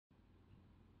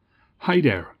Hi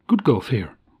there, Good Golf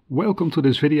here. Welcome to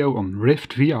this video on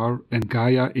Rift VR and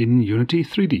Gaia in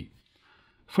Unity3D.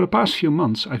 For the past few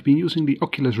months I've been using the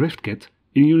Oculus Rift kit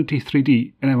in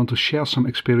Unity3D and I want to share some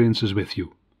experiences with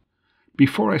you.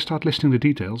 Before I start listing the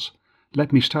details,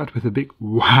 let me start with a big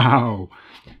wow!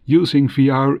 Using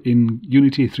VR in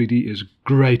Unity3D is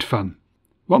great fun.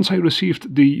 Once I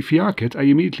received the VR kit, I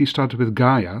immediately started with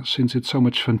Gaia since it's so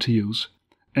much fun to use,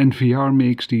 and VR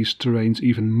makes these terrains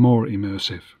even more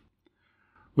immersive.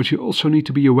 What you also need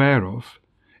to be aware of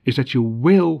is that you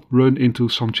will run into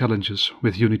some challenges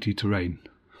with Unity terrain,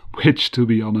 which to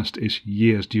be honest is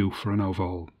years due for an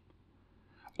overhaul.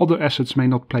 Other assets may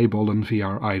not play ball in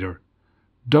VR either.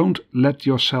 Don't let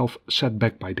yourself set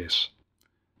back by this.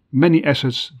 Many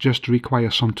assets just require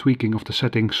some tweaking of the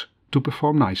settings to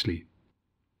perform nicely.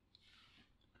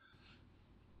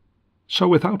 So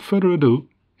without further ado,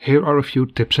 here are a few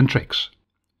tips and tricks.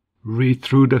 Read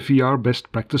through the VR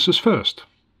best practices first.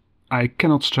 I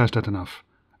cannot stress that enough.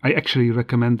 I actually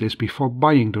recommend this before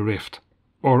buying the Rift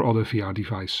or other VR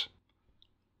device.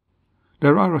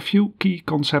 There are a few key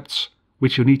concepts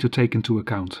which you need to take into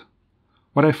account.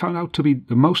 What I found out to be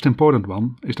the most important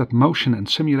one is that motion and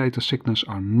simulator sickness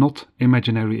are not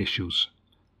imaginary issues.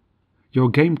 Your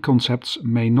game concepts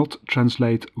may not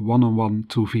translate one-on-one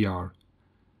to VR.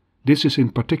 This is in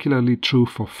particularly true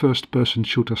for first-person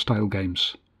shooter style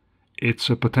games. It's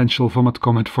a potential vomit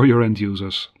comment for your end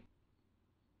users.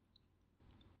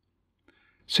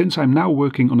 Since I'm now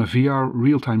working on a VR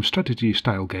real-time strategy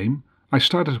style game, I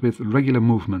started with regular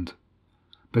movement,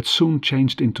 but soon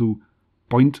changed into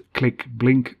point, click,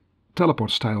 blink, teleport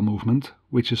style movement,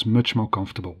 which is much more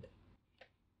comfortable.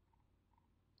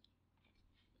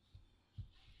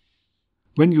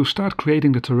 When you start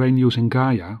creating the terrain using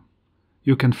Gaia,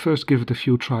 you can first give it a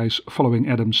few tries following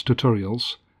Adam's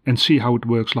tutorials and see how it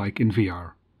works like in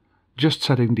VR. Just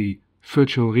setting the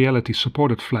virtual reality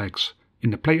supported flags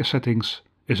in the player settings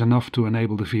is enough to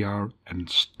enable the VR and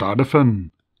start the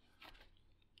fun.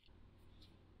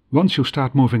 Once you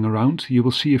start moving around, you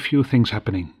will see a few things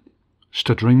happening.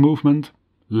 Stuttering movement,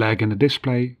 lag in the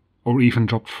display, or even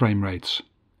dropped frame rates.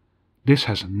 This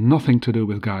has nothing to do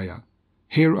with Gaia.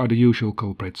 Here are the usual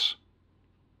culprits.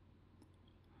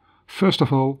 First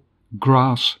of all,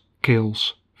 grass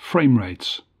kills frame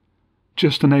rates.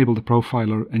 Just enable the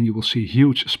profiler and you will see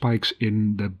huge spikes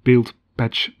in the build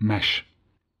patch mesh.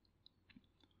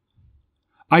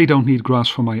 I don't need grass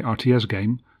for my RTS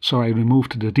game, so I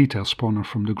removed the detail spawner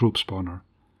from the group spawner.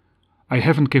 I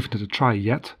haven't given it a try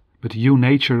yet, but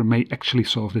nature may actually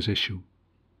solve this issue.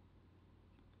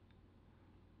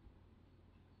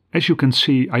 As you can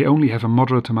see, I only have a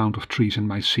moderate amount of trees in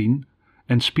my scene,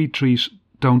 and speed trees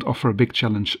don't offer a big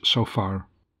challenge so far.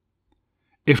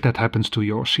 If that happens to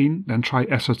your scene, then try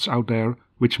assets out there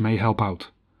which may help out.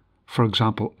 For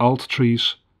example, alt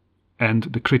trees and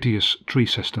the Critias tree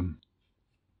system.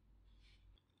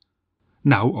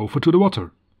 Now over to the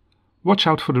water. Watch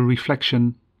out for the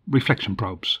reflection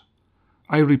probes.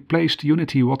 I replaced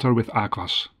Unity water with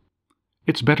Aquas.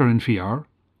 It's better in VR,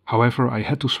 however I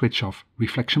had to switch off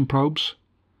reflection probes,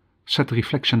 set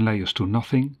reflection layers to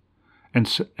nothing, and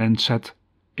set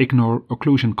ignore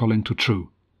occlusion culling to true.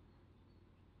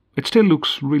 It still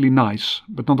looks really nice,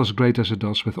 but not as great as it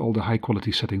does with all the high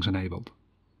quality settings enabled.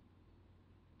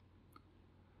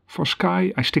 For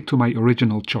sky I stick to my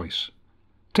original choice.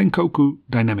 Tenkoku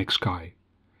Dynamic Sky.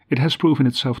 It has proven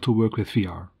itself to work with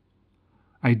VR.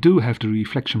 I do have the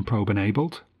reflection probe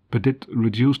enabled, but did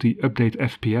reduce the update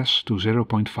FPS to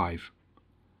 0.5.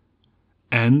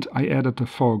 And I added the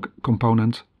fog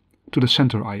component to the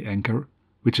center eye anchor,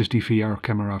 which is the VR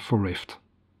camera for Rift.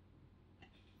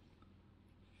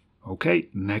 Okay,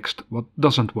 next, what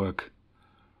doesn't work?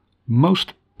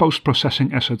 Most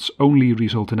post-processing assets only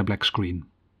result in a black screen.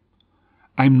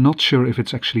 I'm not sure if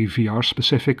it's actually VR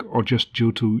specific or just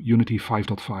due to Unity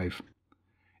 5.5.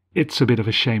 It's a bit of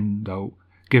a shame though,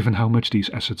 given how much these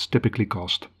assets typically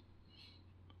cost.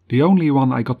 The only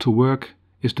one I got to work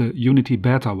is the Unity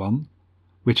Beta one,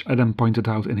 which Adam pointed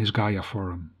out in his Gaia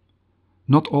forum.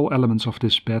 Not all elements of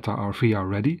this beta are VR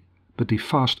ready, but the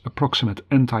fast approximate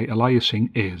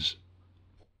anti-aliasing is.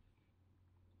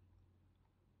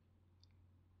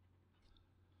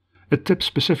 A tip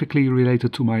specifically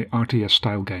related to my RTS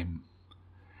style game.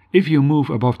 If you move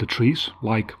above the trees,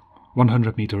 like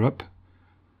 100 meter up,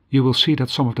 you will see that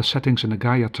some of the settings in the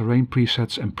Gaia terrain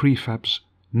presets and prefabs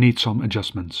need some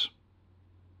adjustments.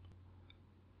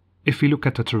 If we look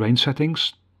at the terrain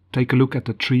settings, take a look at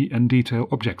the tree and detail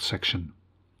objects section.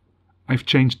 I've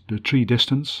changed the tree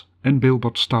distance and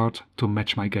billboard start to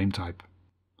match my game type.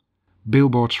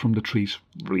 Billboards from the trees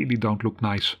really don't look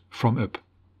nice from up.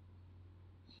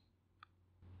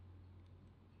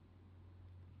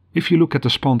 If you look at the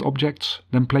spawned objects,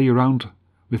 then play around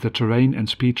with the terrain and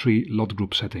speed tree lot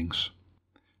group settings.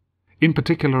 In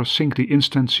particular, sync the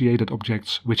instantiated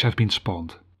objects which have been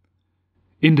spawned.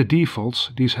 In the defaults,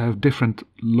 these have different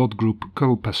lot group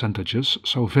cull percentages,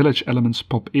 so village elements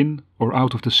pop in or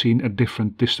out of the scene at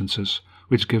different distances,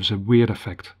 which gives a weird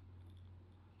effect.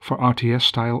 For RTS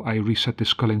style, I reset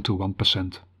this culling to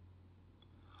 1%.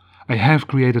 I have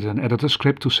created an editor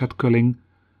script to set culling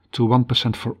to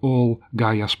 1% for all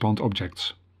Gaia spawned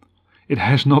objects. It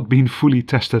has not been fully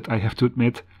tested, I have to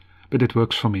admit, but it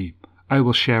works for me. I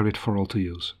will share it for all to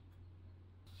use.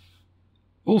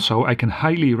 Also, I can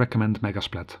highly recommend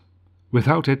Megasplat.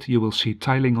 Without it, you will see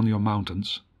tiling on your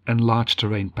mountains and large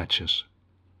terrain patches.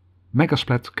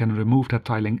 Megasplat can remove that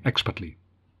tiling expertly.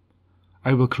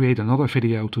 I will create another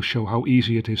video to show how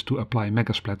easy it is to apply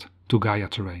Megasplat to Gaia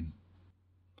terrain.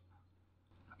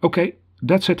 Okay,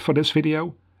 that's it for this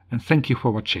video, and thank you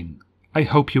for watching. I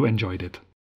hope you enjoyed it.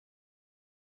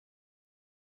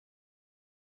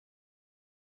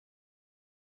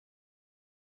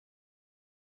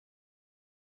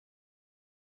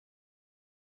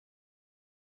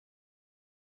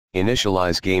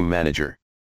 Initialize Game Manager.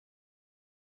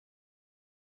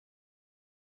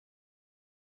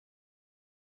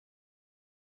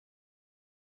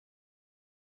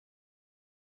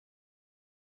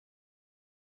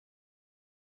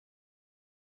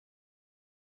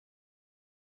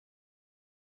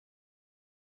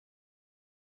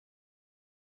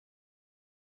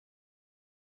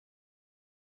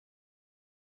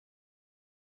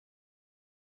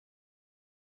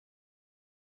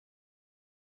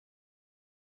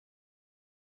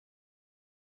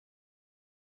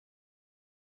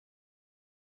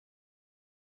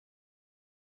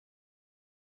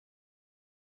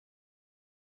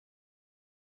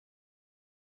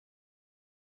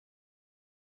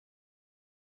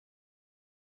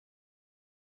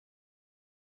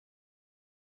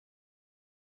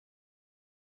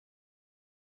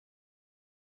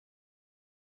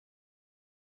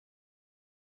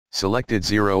 Selected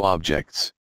 0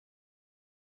 objects.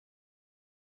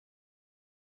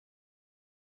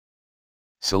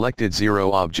 Selected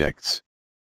 0 objects.